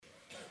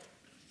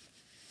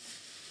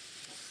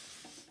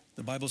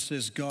The Bible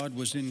says God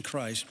was in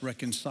Christ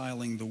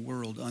reconciling the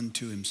world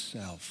unto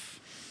himself.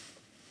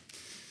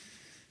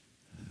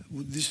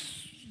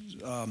 This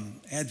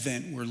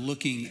Advent, we're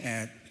looking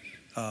at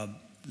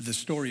the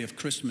story of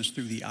Christmas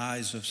through the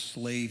eyes of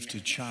slave to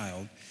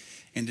child.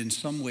 And in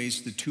some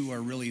ways, the two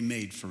are really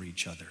made for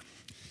each other.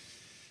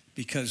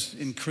 Because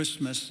in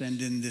Christmas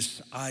and in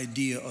this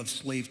idea of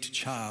slave to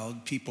child,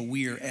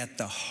 we are at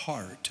the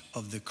heart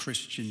of the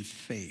Christian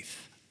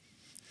faith.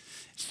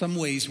 In some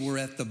ways, we're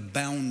at the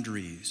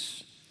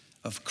boundaries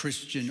of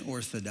Christian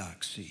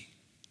orthodoxy.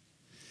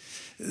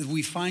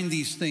 We find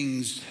these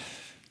things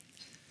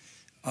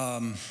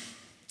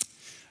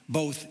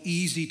both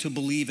easy to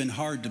believe and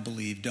hard to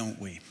believe, don't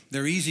we?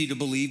 They're easy to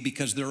believe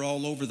because they're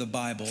all over the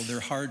Bible.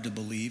 They're hard to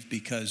believe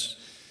because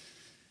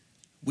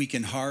we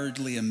can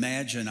hardly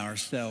imagine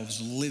ourselves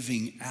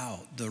living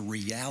out the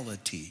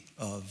reality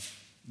of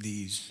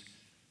these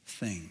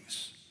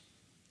things.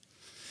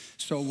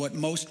 So what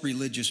most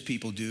religious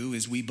people do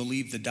is we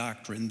believe the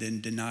doctrine,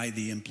 then deny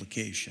the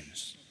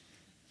implications.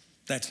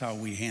 That's how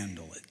we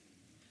handle it.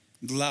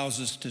 It allows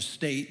us to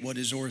state what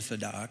is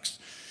orthodox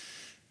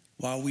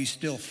while we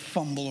still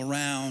fumble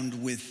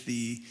around with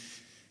the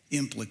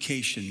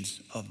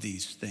implications of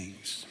these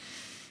things.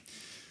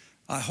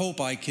 I hope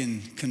I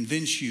can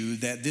convince you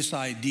that this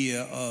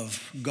idea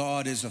of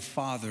God as a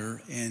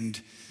father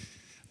and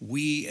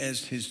we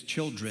as his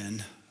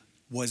children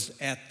was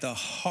at the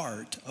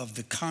heart of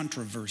the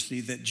controversy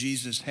that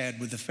Jesus had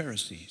with the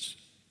Pharisees.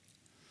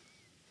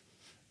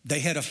 They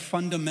had a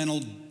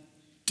fundamental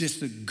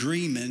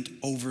disagreement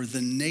over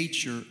the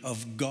nature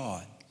of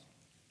God.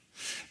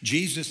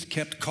 Jesus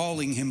kept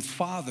calling him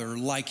Father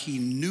like he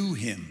knew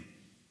him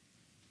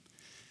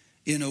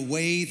in a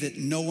way that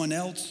no one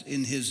else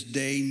in his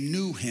day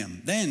knew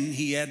him. Then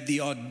he had the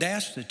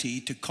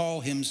audacity to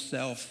call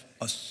himself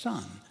a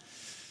son.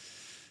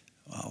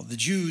 Well, the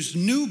Jews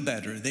knew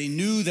better. They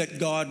knew that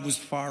God was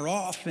far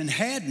off and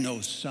had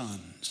no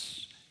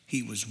sons.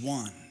 He was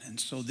one. And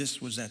so this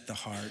was at the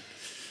heart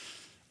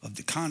of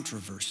the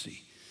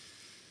controversy.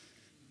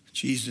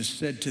 Jesus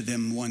said to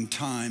them one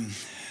time,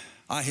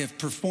 I have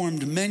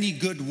performed many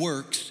good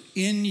works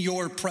in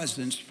your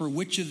presence. For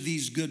which of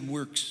these good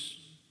works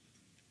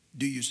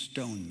do you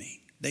stone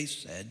me? They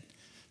said,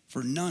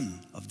 for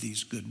none of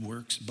these good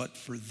works, but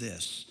for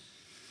this,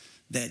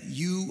 that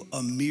you,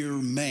 a mere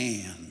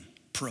man,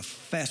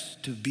 profess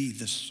to be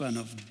the Son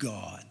of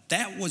God.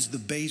 That was the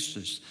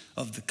basis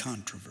of the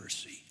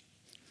controversy.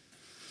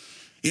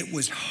 It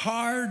was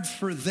hard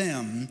for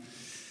them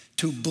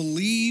to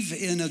believe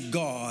in a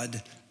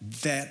God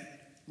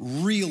that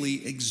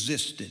really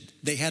existed.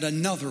 They had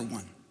another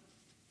one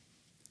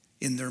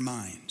in their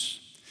minds.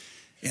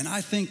 And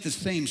I think the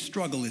same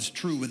struggle is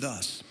true with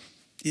us,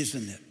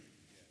 isn't it?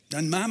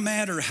 And no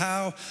matter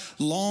how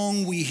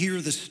long we hear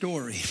the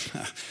story,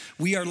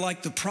 we are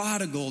like the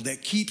prodigal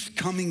that keeps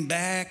coming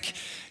back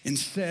and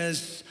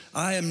says,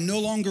 I am no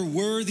longer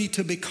worthy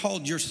to be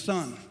called your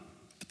son.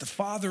 But the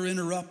Father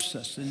interrupts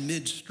us in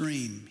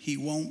midstream. He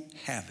won't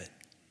have it.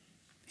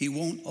 He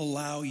won't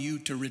allow you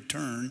to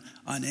return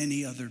on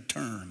any other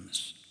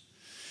terms.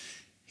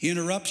 He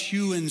interrupts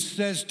you and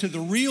says to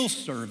the real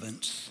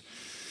servants,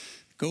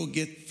 go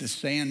get the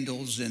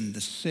sandals and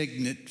the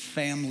signet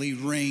family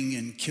ring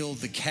and kill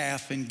the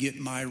calf and get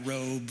my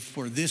robe,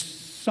 for this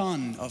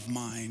son of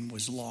mine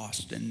was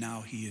lost and now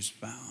he is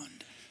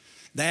found.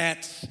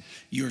 That's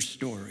your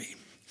story.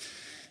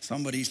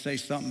 Somebody say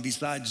something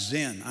besides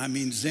Zen. I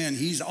mean, Zen,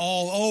 he's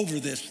all over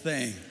this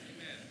thing.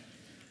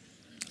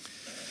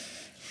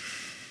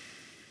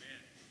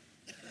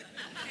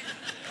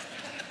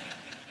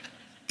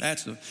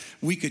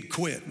 We could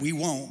quit. We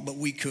won't, but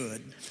we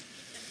could.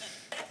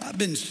 I've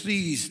been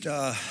seized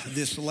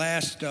this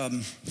last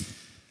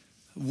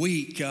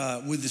week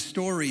with the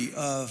story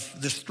of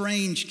the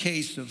strange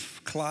case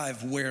of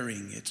Clive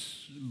Waring.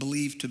 It's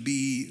believed to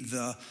be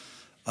the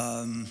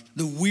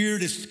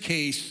weirdest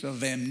case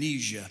of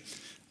amnesia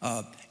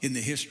in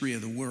the history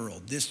of the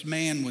world. This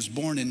man was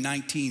born in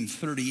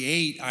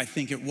 1938, I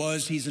think it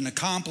was. He's an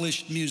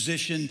accomplished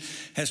musician,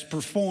 has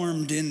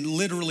performed in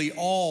literally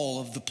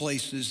all of the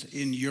places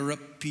in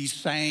Europe. He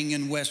sang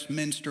in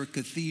Westminster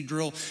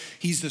Cathedral.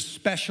 He's a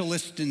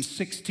specialist in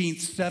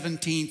 16th,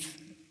 17th,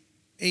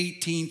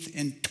 18th,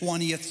 and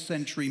 20th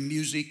century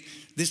music.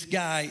 This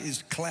guy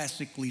is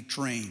classically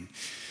trained.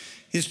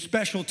 His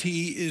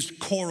specialty is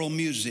choral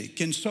music,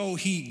 and so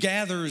he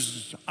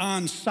gathers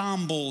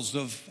ensembles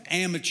of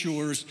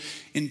amateurs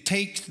and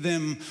takes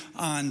them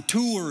on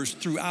tours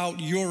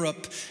throughout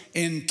Europe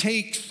and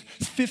takes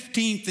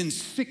 15th and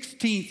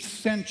 16th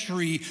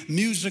century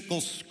musical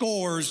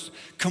scores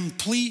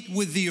complete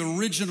with the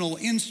original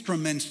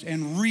instruments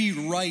and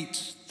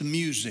rewrites the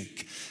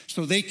music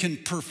so they can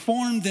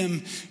perform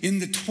them in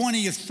the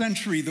 20th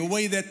century the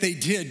way that they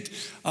did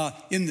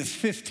in the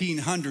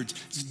 1500s.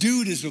 This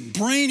dude is a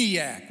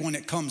brainiac when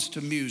it comes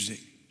to music.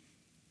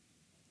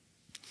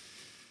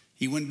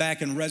 He went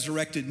back and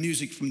resurrected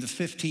music from the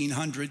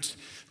 1500s,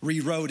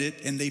 rewrote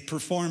it, and they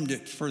performed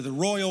it for the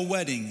royal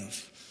wedding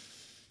of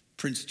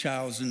Prince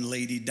Charles and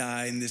Lady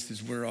Di, and this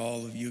is where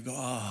all of you go,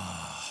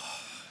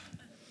 ah.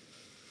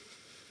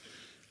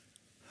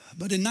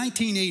 But in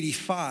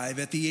 1985,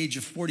 at the age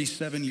of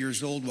 47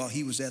 years old, while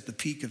he was at the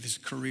peak of his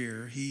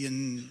career, he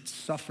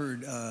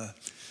suffered a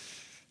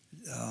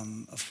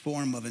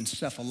form of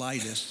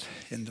encephalitis,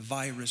 and the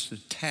virus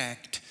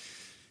attacked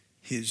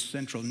his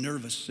central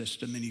nervous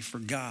system, and he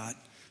forgot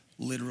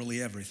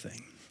literally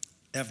everything.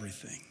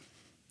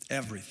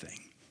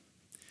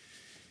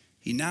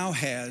 He now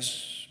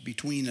has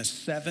between a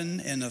 7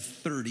 and a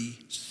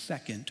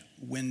 30-second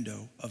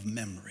window of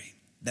memory.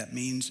 That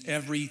means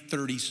every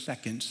 30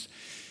 seconds,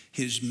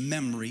 his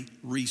memory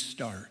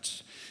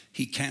restarts.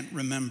 He can't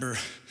remember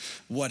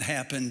what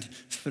happened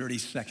 30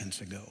 seconds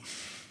ago.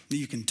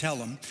 You can tell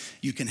him,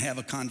 you can have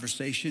a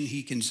conversation,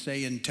 he can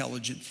say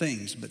intelligent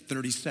things, but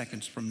 30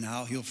 seconds from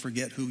now, he'll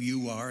forget who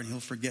you are and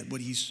he'll forget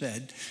what he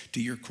said to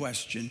your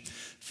question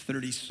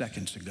 30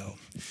 seconds ago.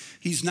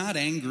 He's not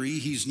angry,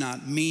 he's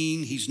not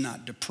mean, he's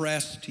not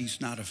depressed,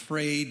 he's not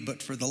afraid,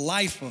 but for the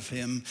life of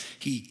him,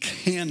 he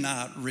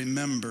cannot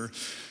remember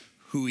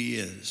who he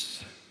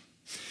is.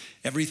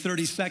 Every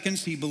 30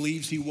 seconds, he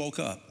believes he woke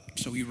up,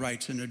 so he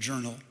writes in a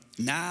journal,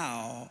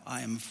 "Now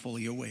I am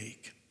fully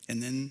awake."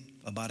 And then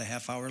about a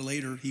half hour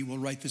later, he will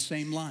write the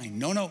same line.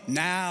 No,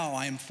 now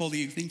I am fully,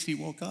 he thinks he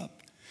woke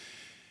up.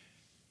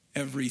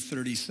 Every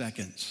 30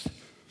 seconds.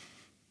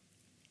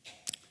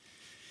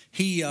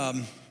 He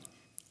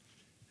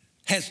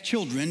has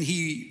children.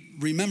 He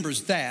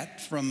remembers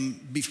that from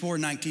before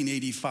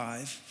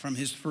 1985, from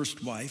his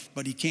first wife,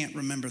 but he can't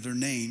remember their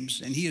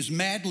names. And he is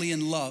madly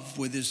in love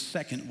with his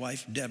second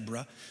wife,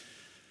 Deborah.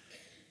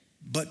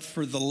 But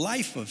for the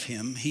life of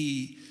him,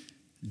 he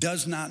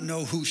does not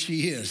know who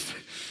she is.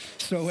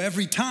 So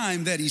every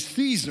time that he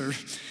sees her,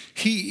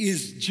 he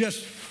is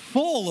just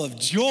full of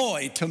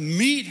joy to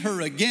meet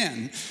her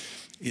again,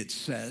 it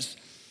says,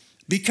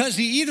 because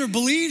he either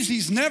believes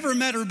he's never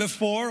met her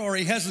before or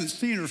he hasn't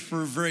seen her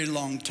for a very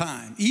long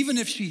time, even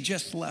if she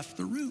just left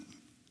the room.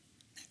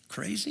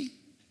 Crazy?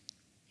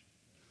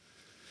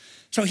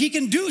 So he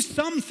can do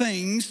some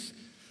things,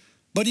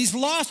 but he's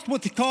lost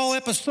what they call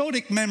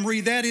episodic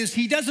memory. That is,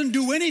 he doesn't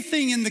do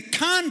anything in the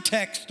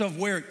context of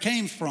where it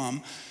came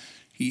from.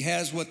 He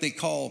has what they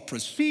call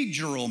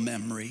procedural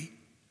memory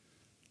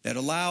that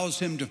allows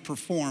him to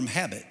perform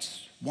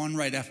habits, one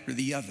right after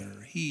the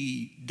other.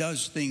 He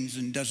does things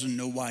and doesn't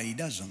know why he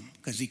does them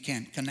because he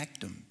can't connect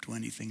them to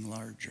anything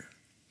larger.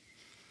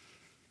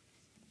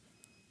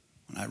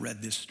 When I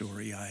read this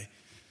story, I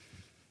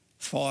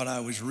thought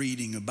I was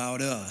reading about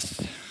us.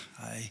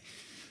 I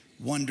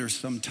wonder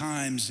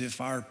sometimes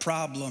if our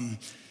problem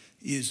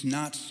is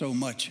not so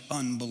much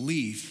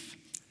unbelief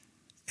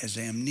as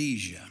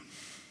amnesia.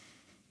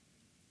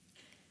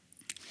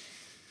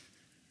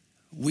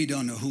 We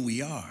don't know who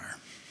we are.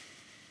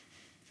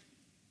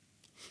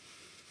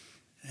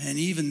 And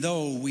even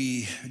though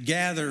we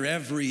gather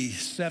every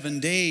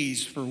 7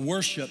 days for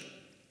worship,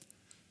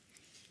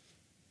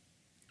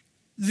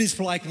 it's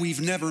like we've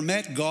never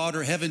met God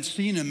or haven't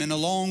seen him in a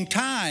long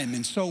time.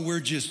 And so we're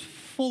just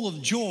full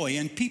of joy.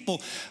 And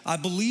people, I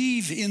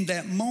believe in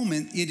that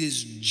moment, it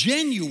is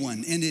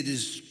genuine and it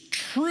is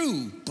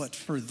true. But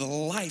for the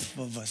life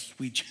of us,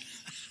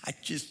 I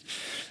just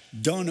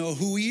don't know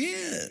who he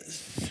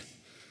is.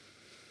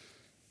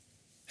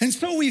 And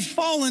so we've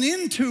fallen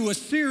into a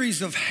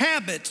series of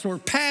habits or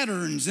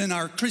patterns in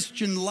our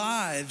Christian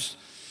lives,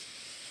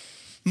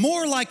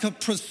 more like a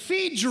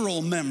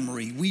procedural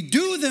memory. We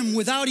do them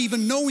without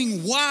even knowing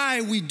why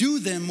we do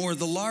them or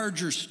the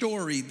larger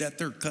story that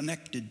they're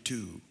connected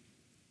to.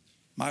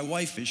 My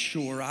wife is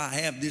sure I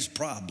have this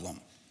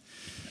problem.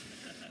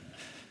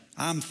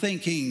 I'm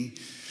thinking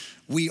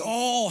we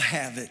all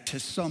have it to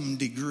some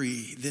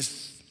degree,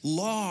 this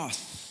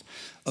loss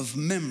of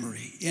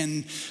memory.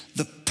 And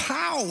the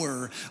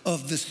power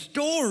of the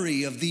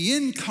story of the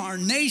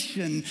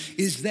incarnation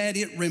is that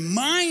it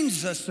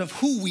reminds us of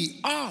who we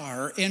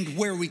are and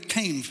where we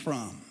came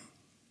from.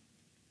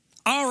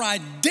 Our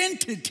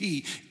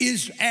identity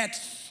is at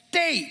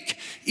stake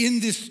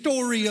in this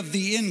story of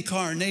the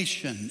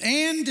incarnation.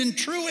 And in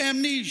true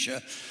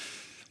amnesia,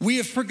 we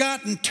have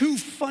forgotten two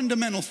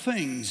fundamental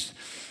things.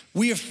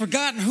 We have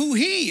forgotten who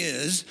he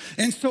is,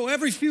 and so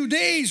every few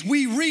days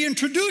we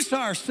reintroduce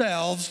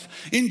ourselves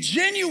in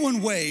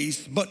genuine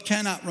ways, but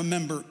cannot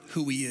remember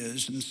who he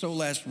is. And so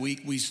last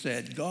week we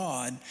said,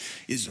 God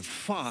is a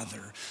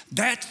father.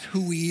 That's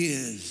who he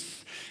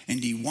is,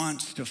 and he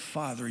wants to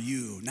father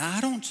you. Now,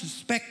 I don't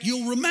suspect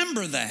you'll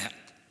remember that.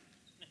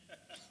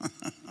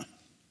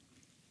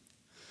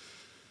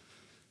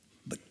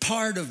 But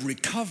part of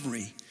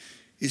recovery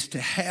is to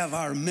have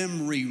our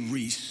memory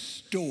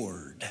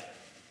restored.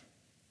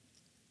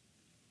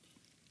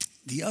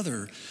 The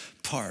other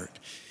part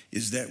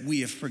is that we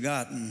have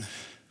forgotten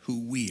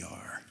who we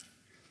are.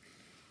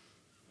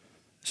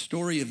 The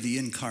story of the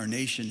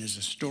incarnation is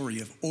a story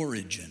of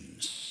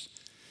origins.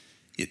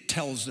 It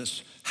tells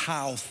us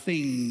how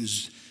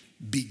things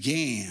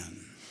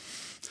began.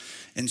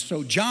 And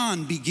so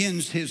John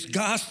begins his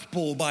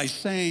gospel by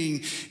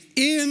saying,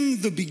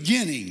 in the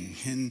beginning.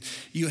 And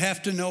you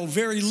have to know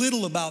very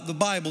little about the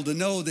Bible to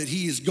know that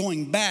he is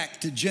going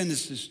back to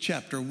Genesis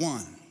chapter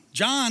 1.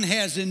 John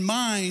has in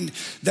mind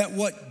that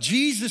what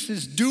Jesus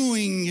is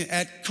doing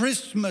at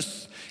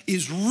Christmas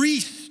is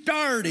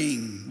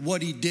restarting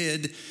what he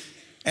did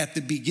at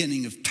the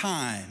beginning of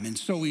time. And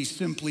so he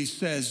simply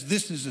says,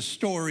 this is a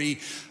story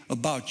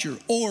about your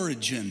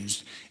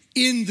origins.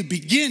 In the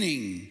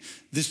beginning,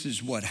 this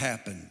is what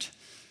happened.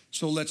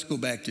 So let's go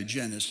back to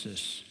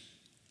Genesis.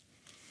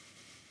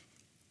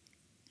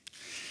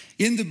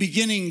 In the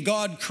beginning,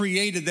 God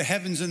created the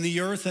heavens and the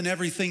earth and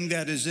everything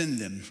that is in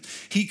them.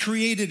 He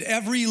created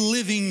every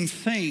living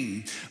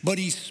thing, but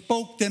he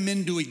spoke them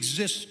into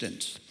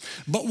existence.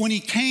 But when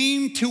he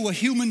came to a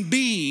human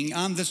being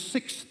on the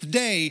sixth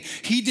day,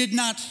 he did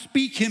not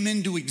speak him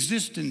into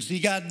existence. He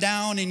got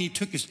down and he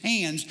took his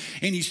hands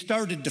and he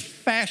started to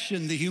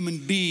fashion the human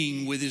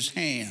being with his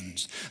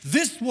hands.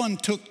 This one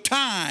took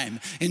time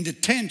and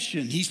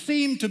attention. He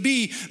seemed to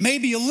be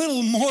maybe a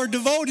little more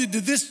devoted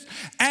to this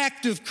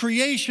act of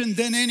creation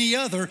than any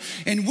other.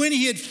 And when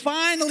he had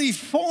finally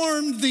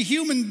formed the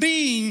human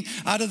being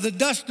out of the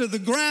dust of the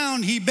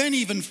ground, he bent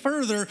even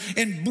further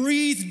and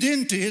breathed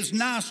into his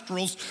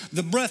nostrils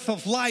the breath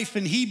of life,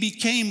 and he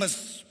became a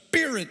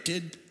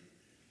spirited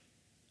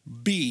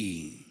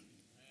being.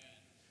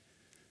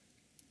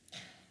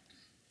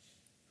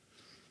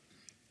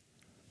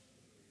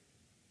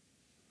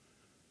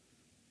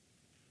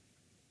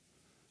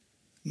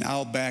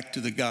 Now back to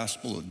the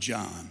Gospel of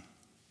John.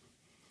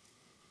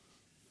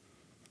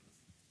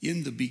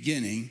 In the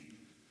beginning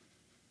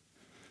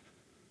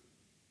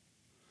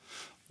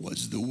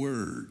was the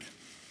Word.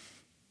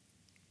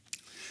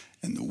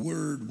 And the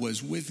Word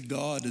was with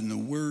God, and the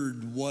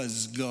Word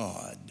was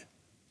God.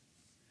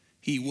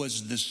 He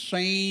was the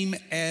same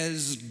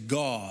as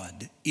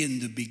God in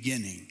the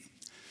beginning.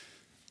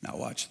 Now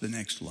watch the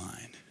next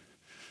line.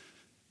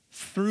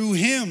 Through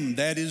him,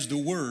 that is the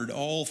Word,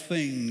 all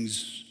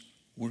things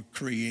were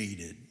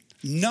created.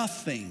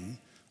 Nothing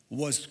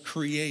was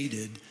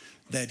created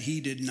that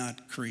he did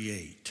not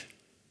create.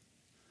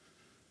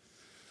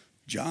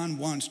 John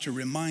wants to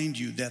remind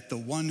you that the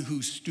one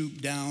who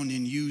stooped down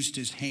and used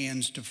his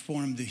hands to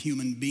form the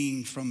human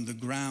being from the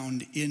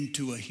ground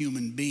into a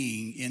human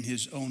being in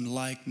his own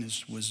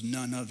likeness was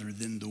none other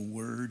than the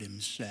Word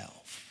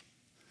himself,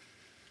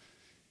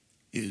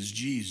 is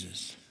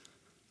Jesus.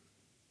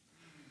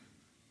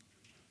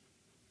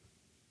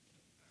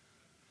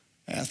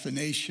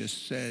 Athanasius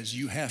says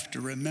you have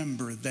to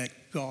remember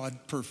that God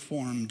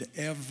performed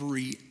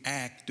every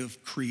act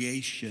of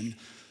creation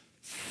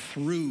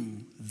through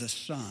the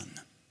Son.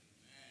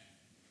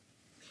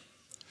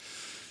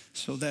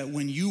 So that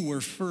when you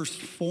were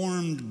first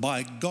formed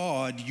by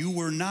God, you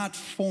were not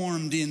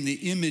formed in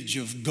the image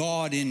of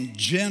God in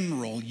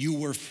general. You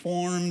were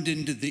formed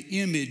into the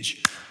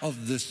image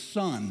of the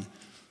Son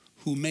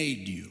who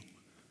made you.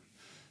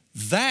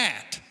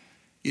 That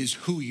is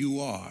who you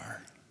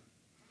are.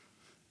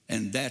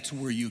 And that's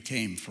where you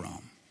came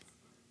from.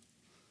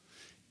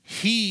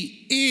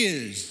 He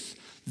is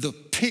the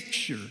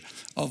picture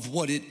of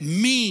what it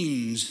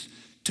means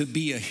to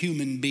be a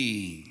human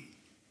being.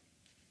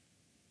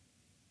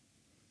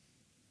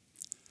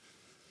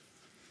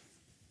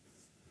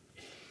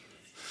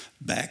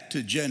 Back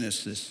to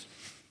Genesis.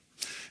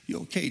 You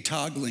okay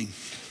toggling?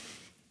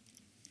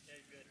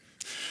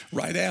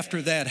 Right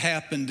after that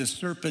happened, the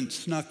serpent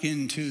snuck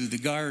into the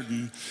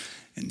garden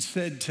and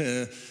said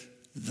to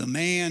the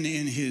man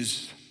and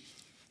his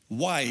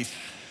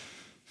wife,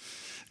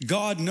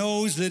 God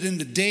knows that in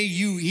the day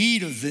you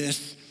eat of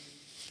this,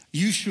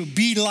 you shall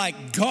be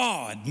like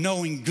God,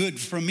 knowing good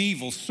from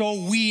evil.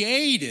 So we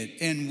ate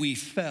it and we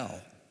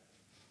fell.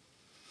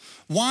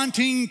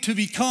 Wanting to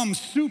become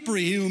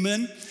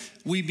superhuman,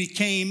 we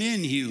became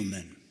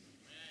inhuman.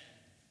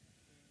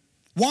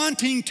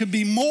 Wanting to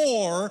be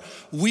more,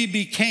 we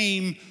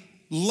became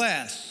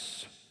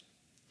less.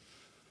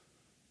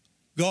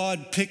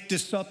 God picked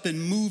us up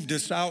and moved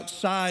us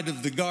outside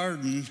of the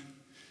garden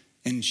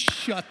and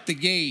shut the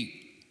gate.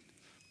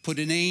 Put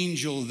an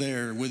angel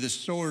there with a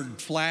sword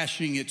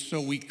flashing it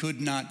so we could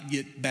not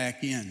get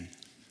back in.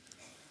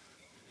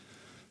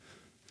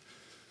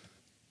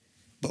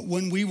 But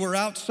when we were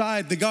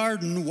outside the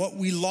garden, what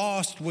we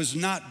lost was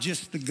not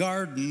just the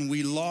garden,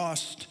 we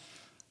lost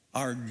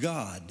our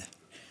God.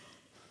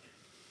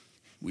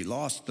 We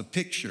lost the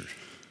picture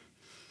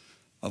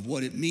of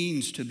what it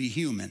means to be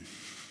human.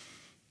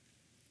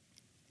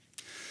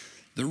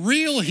 The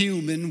real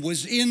human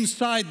was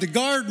inside the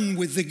garden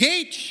with the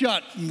gate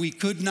shut, and we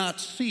could not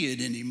see it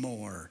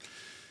anymore.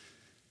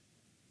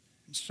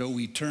 So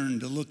we turned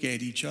to look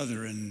at each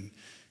other and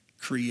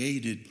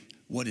created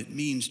what it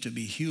means to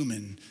be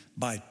human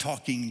by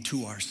talking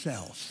to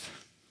ourselves.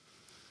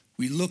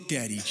 We looked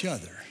at each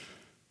other.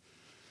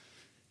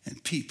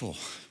 And people,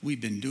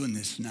 we've been doing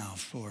this now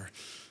for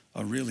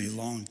a really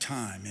long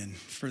time, and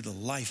for the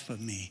life of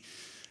me,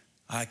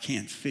 I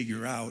can't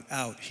figure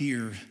out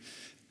here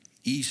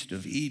east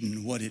of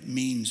Eden what it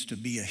means to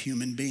be a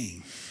human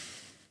being.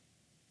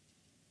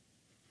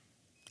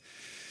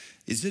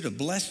 Is it a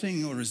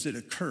blessing or is it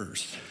a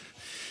curse?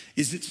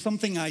 Is it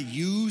something I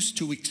use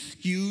to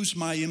excuse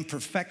my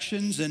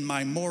imperfections and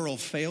my moral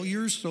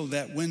failures so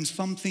that when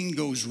something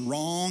goes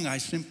wrong, I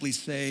simply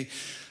say,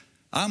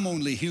 I'm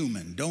only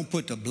human. Don't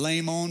put the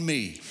blame on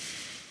me.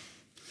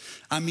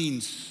 I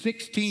mean,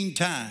 16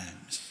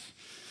 times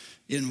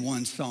in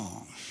one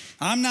song.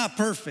 I'm not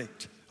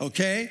perfect,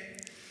 okay?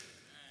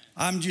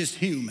 I'm just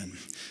human.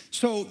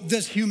 So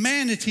does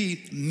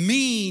humanity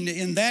mean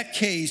in that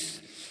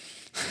case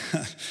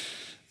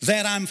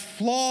that I'm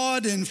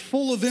flawed and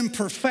full of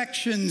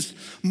imperfections,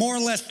 more or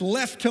less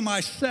left to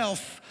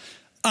myself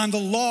on the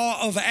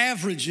law of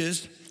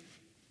averages?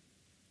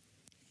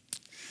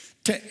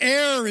 To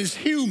err is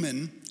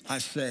human, I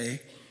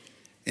say,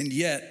 and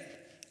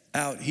yet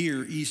out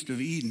here east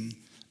of Eden,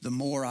 the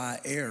more I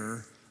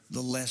err,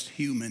 the less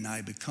human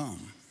I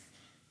become.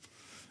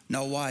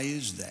 Now, why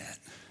is that?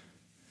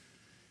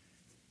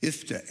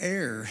 If to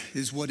err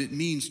is what it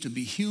means to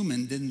be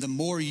human, then the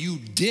more you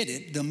did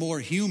it, the more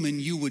human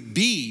you would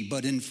be.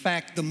 But in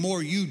fact, the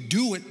more you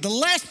do it, the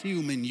less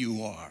human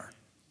you are.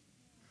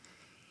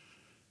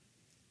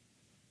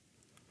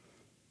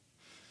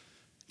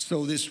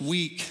 So this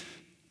week,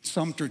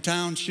 Sumter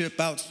Township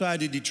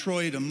outside of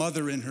Detroit, a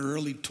mother in her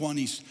early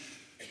 20s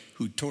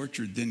who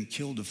tortured, then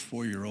killed a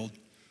 4-year-old,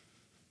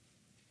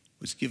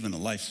 was given a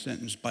life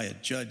sentence by a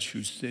judge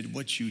who said,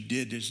 what you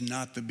did is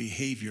not the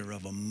behavior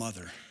of a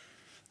mother.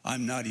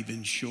 I'm not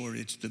even sure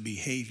it's the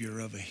behavior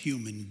of a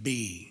human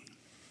being.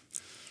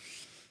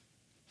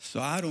 So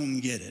I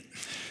don't get it.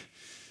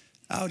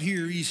 Out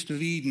here east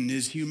of Eden,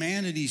 is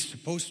humanity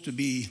supposed to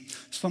be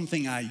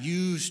something I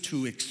use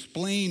to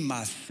explain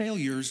my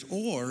failures,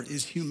 or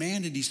is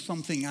humanity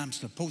something I'm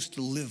supposed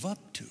to live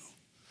up to?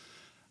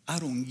 I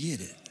don't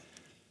get it.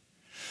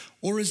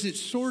 Or is it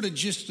sort of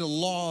just a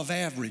law of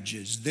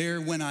averages, there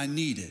when I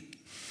need it?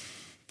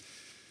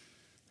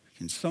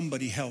 Can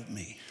somebody help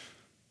me?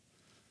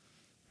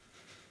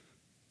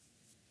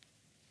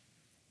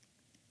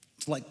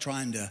 It's like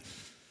trying to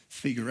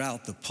figure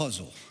out the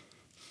puzzle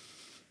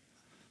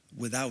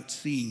without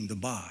seeing the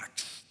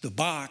box. The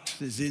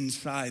box is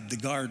inside the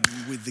garden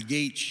with the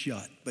gate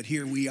shut, but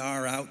here we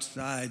are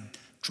outside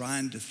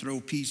trying to throw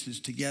pieces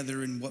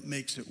together, and what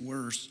makes it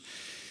worse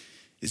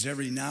is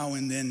every now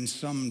and then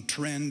some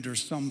trend or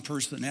some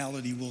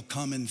personality will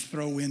come and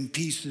throw in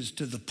pieces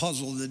to the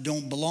puzzle that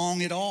don't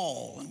belong at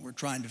all, and we're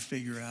trying to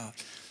figure out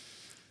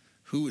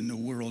who in the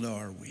world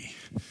are we.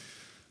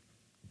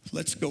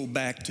 Let's go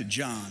back to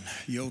John.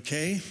 You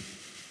okay?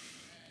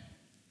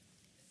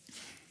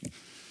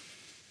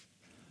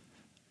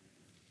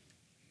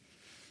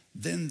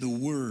 Then the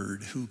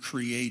Word who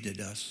created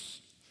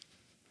us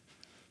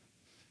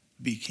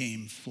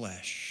became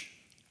flesh.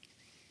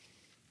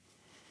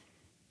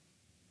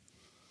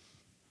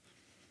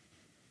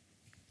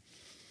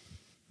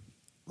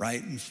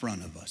 Right in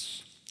front of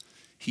us.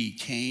 He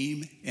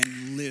came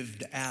and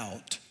lived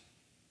out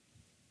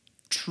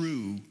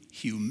true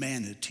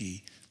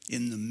humanity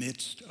in the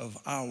midst of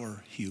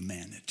our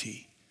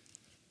humanity.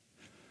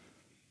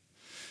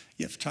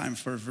 You have time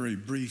for a very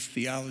brief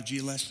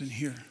theology lesson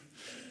here.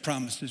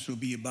 Promise this will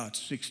be about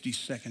 60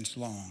 seconds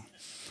long.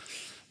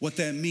 What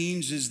that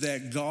means is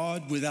that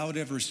God, without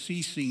ever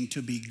ceasing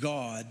to be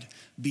God,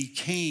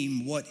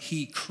 became what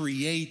he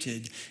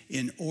created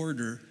in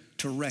order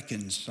to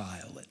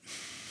reconcile it.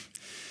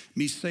 Let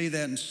me say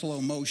that in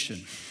slow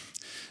motion.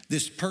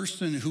 This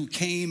person who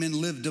came and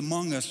lived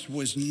among us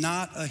was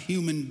not a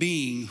human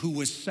being who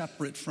was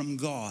separate from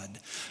God,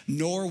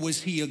 nor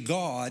was he a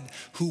God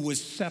who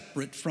was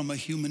separate from a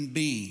human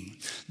being.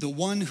 The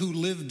one who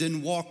lived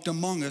and walked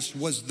among us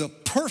was the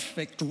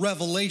perfect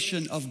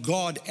revelation of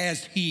God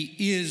as he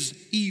is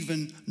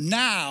even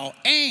now,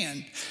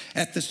 and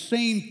at the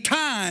same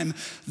time,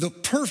 the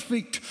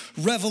perfect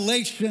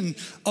revelation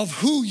of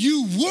who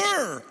you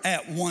were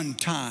at one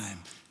time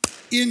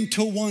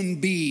into one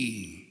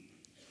being.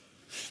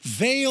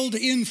 Veiled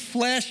in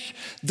flesh,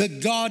 the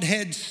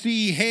Godhead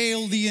see,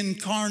 hail the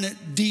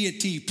incarnate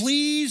deity,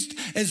 pleased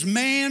as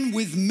man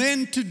with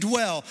men to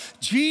dwell.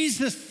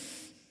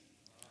 Jesus,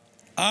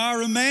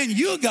 our man,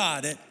 you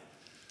got it.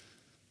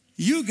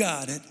 You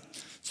got it.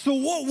 So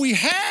what we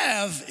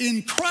have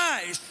in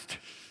Christ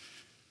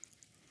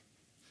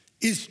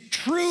is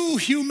true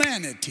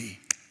humanity.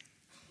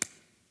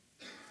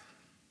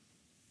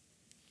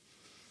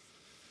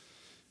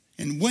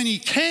 And when he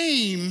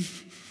came,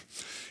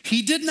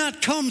 he did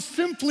not come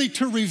simply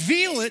to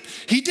reveal it.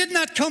 He did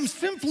not come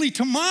simply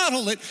to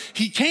model it.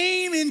 He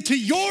came into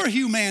your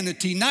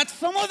humanity, not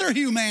some other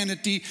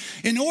humanity,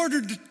 in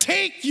order to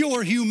take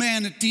your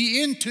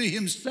humanity into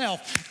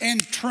himself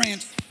and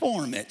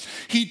transform it.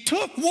 He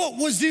took what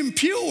was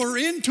impure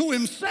into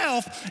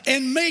himself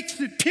and makes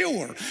it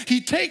pure.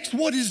 He takes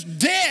what is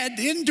dead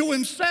into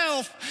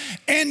himself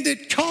and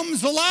it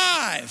comes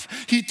alive.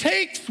 He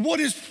takes what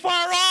is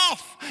far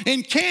off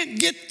and can't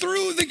get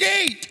through the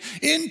gate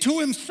into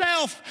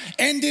himself,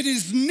 and it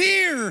is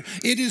near,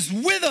 it is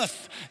with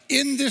us,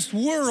 in this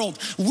world,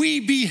 we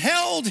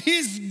beheld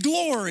his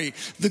glory,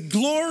 the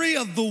glory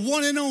of the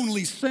one and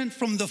only sent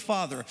from the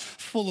Father,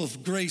 full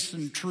of grace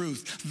and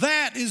truth.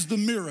 That is the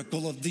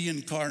miracle of the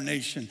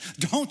incarnation.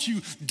 Don't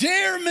you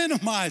dare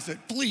minimize it,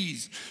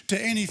 please, to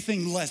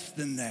anything less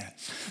than that.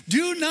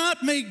 Do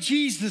not make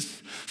Jesus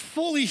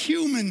fully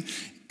human,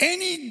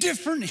 any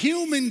different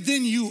human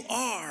than you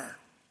are.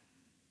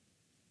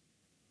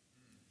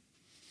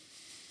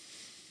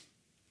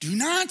 Do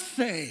not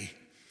say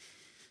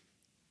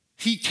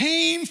he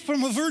came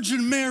from a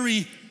Virgin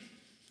Mary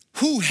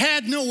who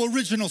had no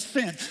original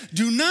sin.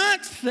 Do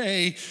not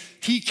say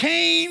he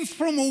came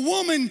from a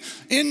woman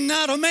and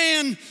not a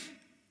man,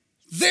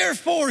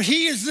 therefore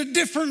he is a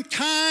different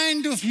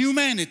kind of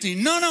humanity.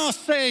 No,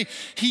 say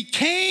he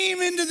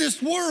came into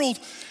this world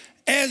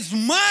as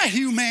my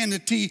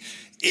humanity,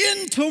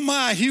 into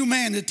my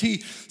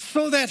humanity,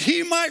 so that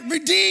he might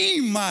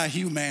redeem my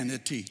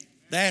humanity.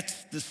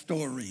 That's the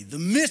story, the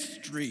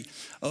mystery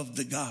of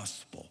the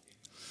gospel.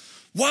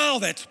 Wow,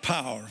 that's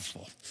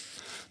powerful.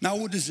 Now,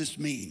 what does this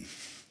mean?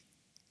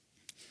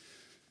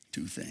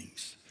 Two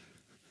things.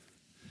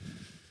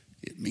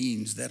 It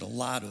means that a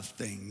lot of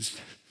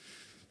things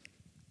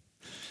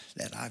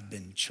that I've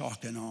been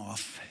chalking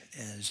off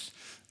as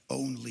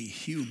only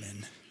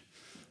human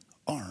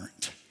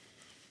aren't.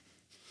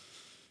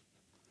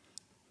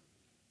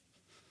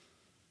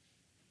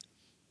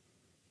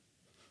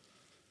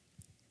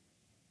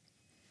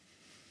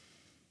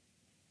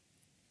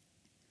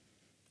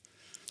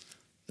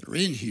 They're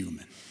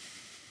inhuman.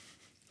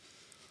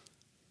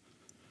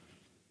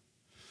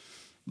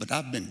 But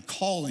I've been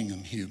calling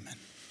them human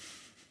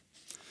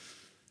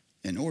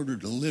in order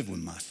to live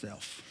with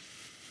myself.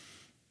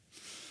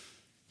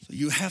 So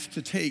you have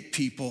to take,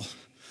 people,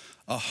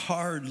 a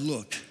hard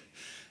look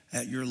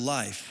at your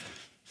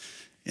life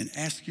and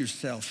ask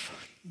yourself,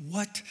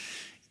 what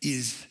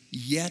is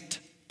yet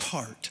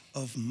part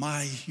of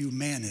my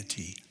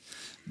humanity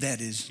that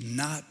is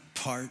not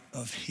part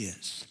of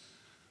his?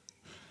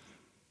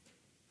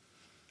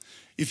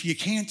 If you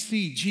can't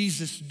see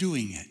Jesus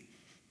doing it,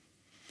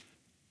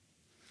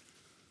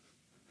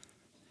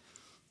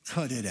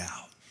 cut it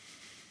out.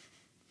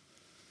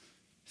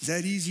 Is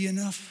that easy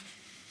enough?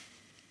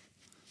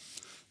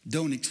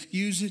 Don't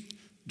excuse it.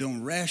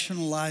 Don't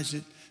rationalize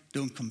it.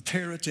 Don't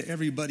compare it to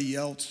everybody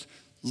else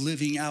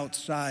living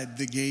outside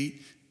the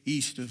gate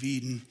east of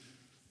Eden.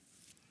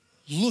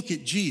 Look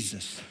at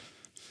Jesus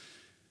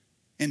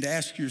and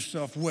ask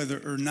yourself whether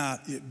or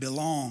not it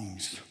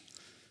belongs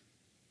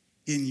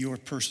in your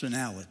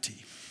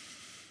personality.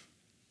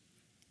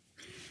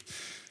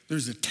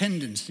 There's a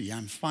tendency,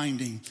 I'm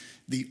finding,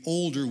 the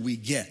older we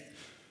get,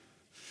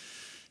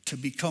 to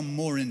become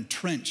more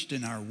entrenched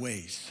in our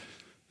ways.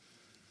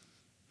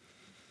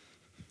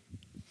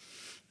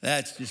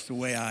 That's just the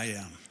way I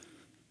am.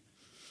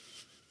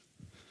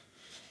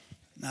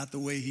 Not the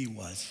way he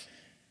was.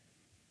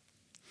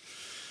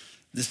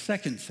 The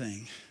second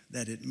thing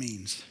that it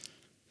means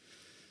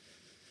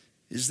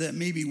is that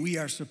maybe we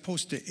are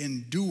supposed to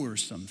endure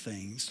some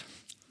things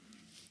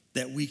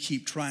that we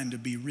keep trying to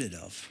be rid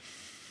of.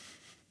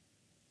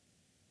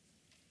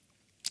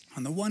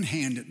 On the one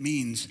hand, it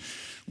means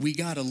we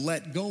got to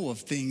let go of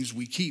things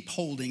we keep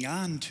holding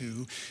on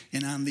to.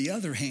 And on the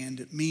other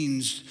hand, it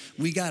means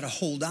we got to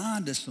hold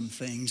on to some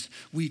things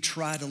we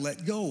try to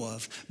let go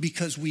of,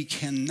 because we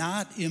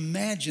cannot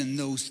imagine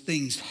those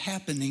things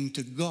happening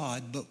to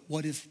God, but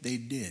what if they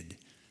did?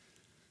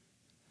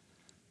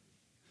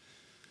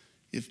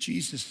 If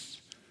Jesus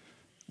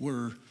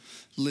were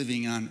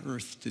living on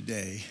earth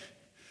today,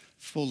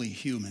 fully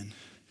human,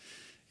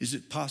 is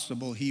it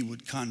possible he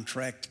would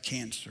contract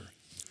cancer?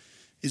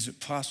 Is it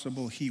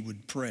possible he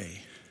would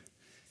pray?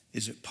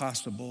 Is it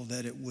possible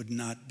that it would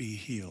not be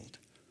healed?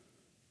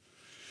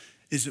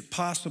 Is it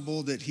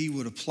possible that he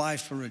would apply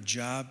for a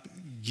job,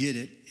 get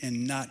it,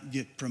 and not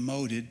get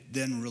promoted,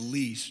 then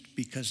released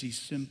because he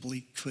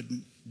simply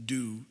couldn't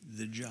do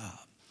the job?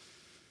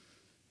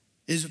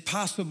 Is it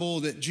possible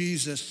that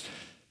Jesus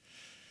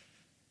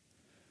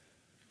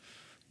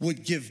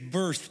would give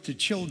birth to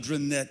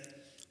children that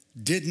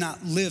did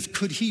not live?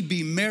 Could he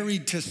be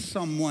married to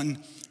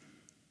someone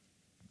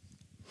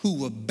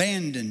who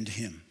abandoned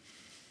him?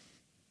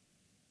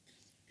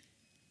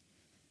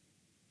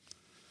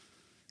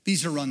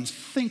 These are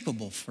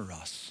unthinkable for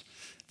us.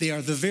 They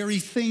are the very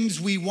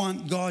things we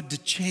want God to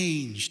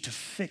change, to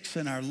fix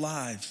in our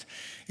lives.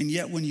 And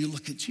yet when you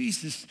look at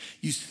Jesus,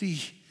 you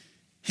see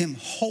him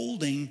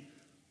holding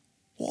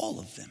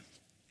all of them.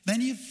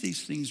 Many of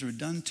these things are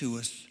done to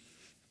us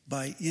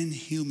by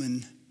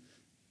inhuman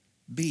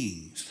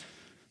beings,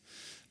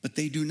 but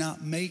they do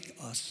not make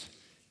us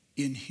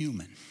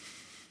inhuman.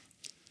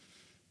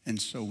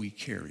 And so we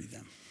carry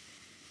them.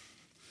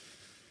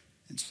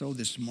 And so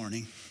this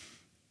morning,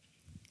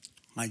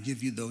 I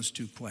give you those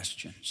two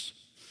questions.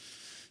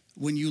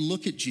 When you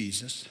look at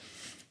Jesus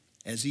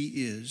as he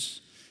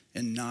is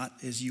and not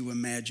as you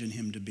imagine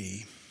him to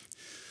be,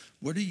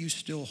 what are you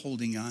still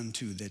holding on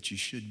to that you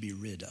should be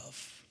rid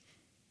of?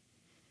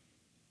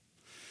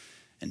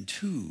 And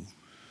two,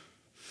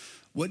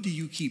 What do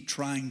you keep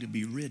trying to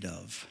be rid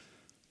of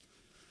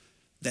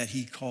that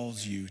he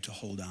calls you to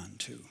hold on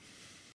to?